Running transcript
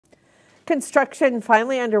Construction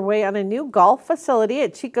finally underway on a new golf facility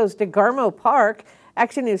at Chico's Degarmo Park.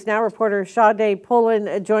 Action News Now reporter Sade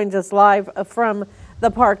Pullen joins us live from the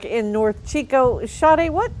park in North Chico. Sade,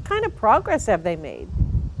 what kind of progress have they made?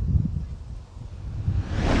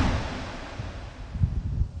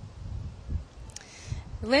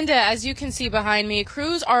 Linda, as you can see behind me,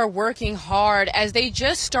 crews are working hard as they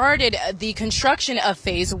just started the construction of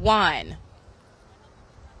Phase 1.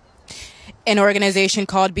 An organization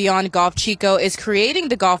called Beyond Golf Chico is creating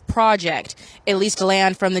the golf project. It leased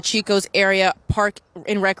land from the Chico's area park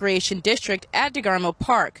and recreation district at Degarmo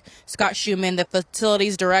Park. Scott Schumann, the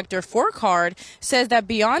facilities director for CARD, says that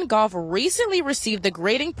Beyond Golf recently received the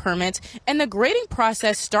grading permit and the grading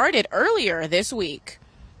process started earlier this week.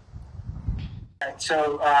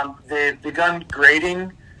 So they've begun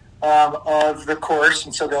grading of the course,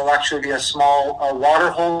 and so there'll actually be a small water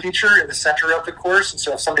hole feature in the center of the course, and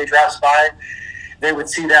so if somebody drives by, they would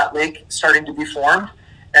see that lake starting to be formed,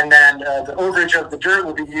 and then the overage of the dirt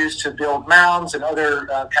will be used to build mounds and other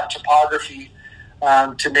kind of topography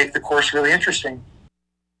to make the course really interesting.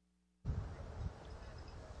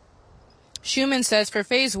 Schumann says for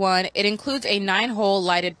Phase 1, it includes a 9-hole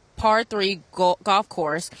lighted par 3 golf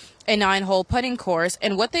course, a 9-hole putting course,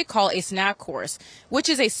 and what they call a snack course, which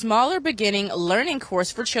is a smaller beginning learning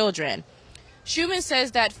course for children. Schumann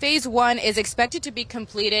says that Phase 1 is expected to be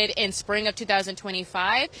completed in spring of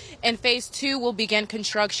 2025, and Phase 2 will begin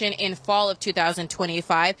construction in fall of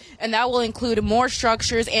 2025, and that will include more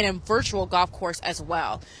structures and a virtual golf course as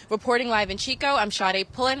well. Reporting live in Chico, I'm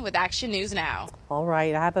Sade Pullen with Action News Now. All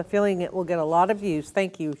right, I have a feeling it will get a lot of views.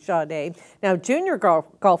 Thank you, Sade. Now, junior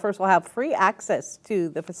golfers will have free access to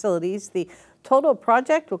the facilities. The total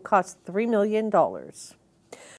project will cost $3 million.